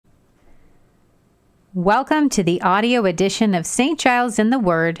Welcome to the audio edition of St. Giles in the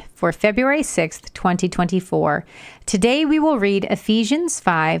Word for February 6th, 2024. Today we will read Ephesians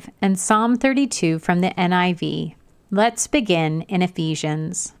 5 and Psalm 32 from the NIV. Let's begin in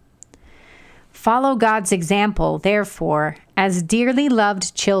Ephesians. Follow God's example, therefore, as dearly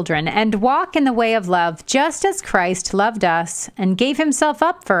loved children, and walk in the way of love, just as Christ loved us and gave himself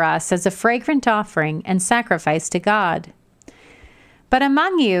up for us as a fragrant offering and sacrifice to God. But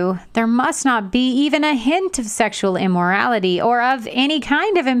among you, there must not be even a hint of sexual immorality or of any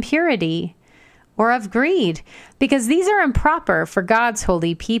kind of impurity or of greed, because these are improper for God's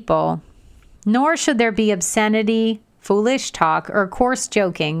holy people. Nor should there be obscenity, foolish talk, or coarse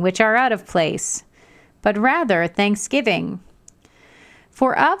joking, which are out of place, but rather thanksgiving.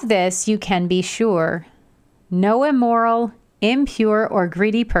 For of this you can be sure, no immoral, impure, or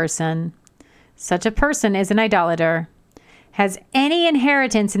greedy person, such a person is an idolater, has any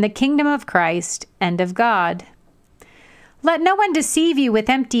inheritance in the kingdom of Christ and of God. Let no one deceive you with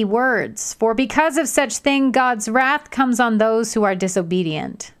empty words, for because of such thing God's wrath comes on those who are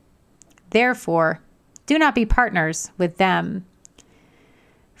disobedient. Therefore, do not be partners with them.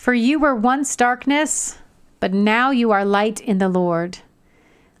 For you were once darkness, but now you are light in the Lord.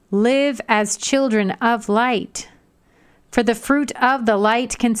 Live as children of light. For the fruit of the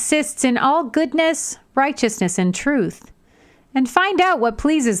light consists in all goodness, righteousness, and truth. And find out what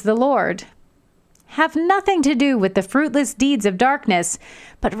pleases the Lord. Have nothing to do with the fruitless deeds of darkness,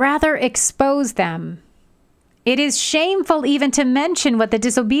 but rather expose them. It is shameful even to mention what the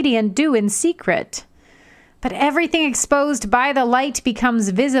disobedient do in secret. But everything exposed by the light becomes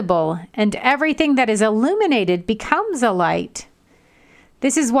visible, and everything that is illuminated becomes a light.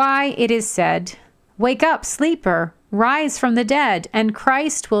 This is why it is said, "Wake up, sleeper, rise from the dead, and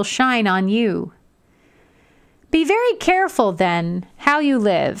Christ will shine on you." Be very careful, then, how you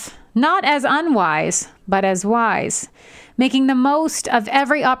live, not as unwise, but as wise, making the most of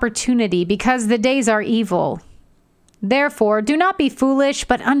every opportunity, because the days are evil. Therefore, do not be foolish,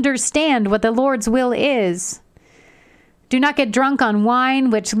 but understand what the Lord's will is. Do not get drunk on wine,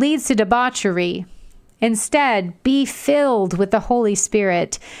 which leads to debauchery. Instead, be filled with the Holy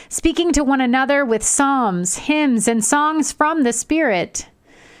Spirit, speaking to one another with psalms, hymns, and songs from the Spirit.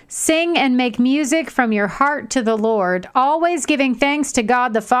 Sing and make music from your heart to the Lord, always giving thanks to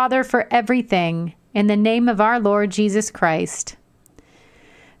God the Father for everything, in the name of our Lord Jesus Christ.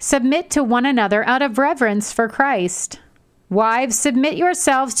 Submit to one another out of reverence for Christ. Wives, submit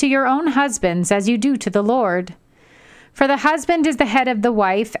yourselves to your own husbands as you do to the Lord. For the husband is the head of the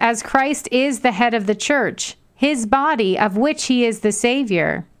wife, as Christ is the head of the church, his body, of which he is the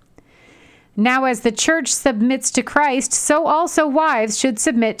Savior. Now as the church submits to Christ, so also wives should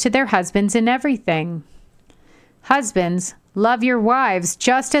submit to their husbands in everything. Husbands, love your wives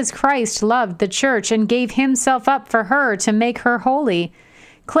just as Christ loved the church and gave himself up for her to make her holy,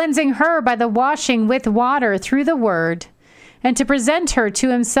 cleansing her by the washing with water through the word, and to present her to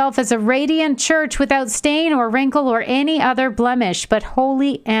himself as a radiant church without stain or wrinkle or any other blemish, but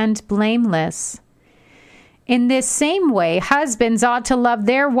holy and blameless. In this same way, husbands ought to love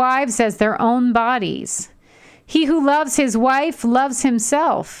their wives as their own bodies. He who loves his wife loves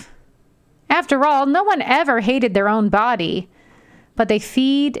himself. After all, no one ever hated their own body, but they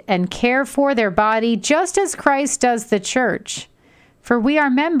feed and care for their body just as Christ does the church, for we are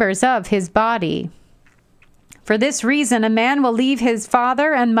members of his body. For this reason, a man will leave his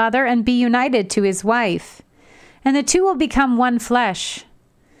father and mother and be united to his wife, and the two will become one flesh.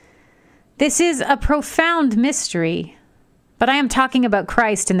 This is a profound mystery, but I am talking about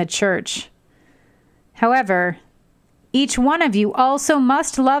Christ and the church. However, each one of you also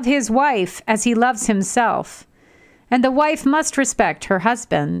must love his wife as he loves himself, and the wife must respect her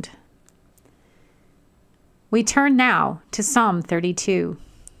husband. We turn now to Psalm 32.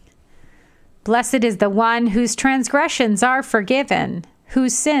 Blessed is the one whose transgressions are forgiven,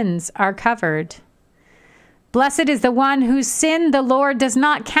 whose sins are covered. Blessed is the one whose sin the Lord does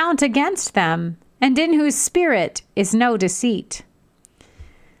not count against them, and in whose spirit is no deceit.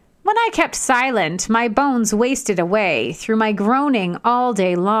 When I kept silent, my bones wasted away through my groaning all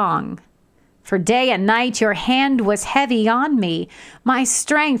day long. For day and night your hand was heavy on me. My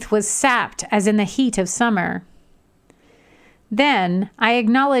strength was sapped as in the heat of summer. Then I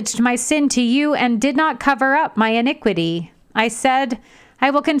acknowledged my sin to you and did not cover up my iniquity. I said, I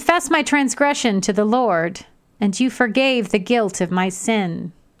will confess my transgression to the Lord, and you forgave the guilt of my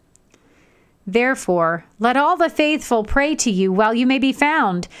sin. Therefore, let all the faithful pray to you while you may be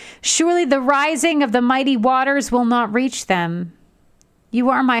found. Surely the rising of the mighty waters will not reach them.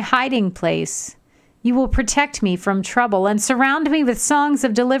 You are my hiding place. You will protect me from trouble and surround me with songs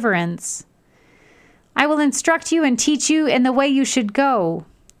of deliverance. I will instruct you and teach you in the way you should go.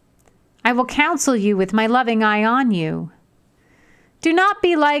 I will counsel you with my loving eye on you. Do not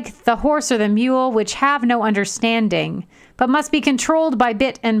be like the horse or the mule, which have no understanding, but must be controlled by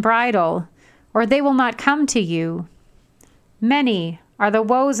bit and bridle, or they will not come to you. Many are the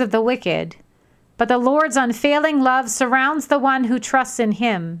woes of the wicked, but the Lord's unfailing love surrounds the one who trusts in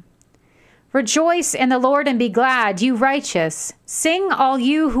him. Rejoice in the Lord and be glad, you righteous. Sing, all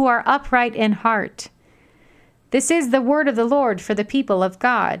you who are upright in heart. This is the word of the Lord for the people of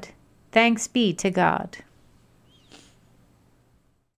God. Thanks be to God.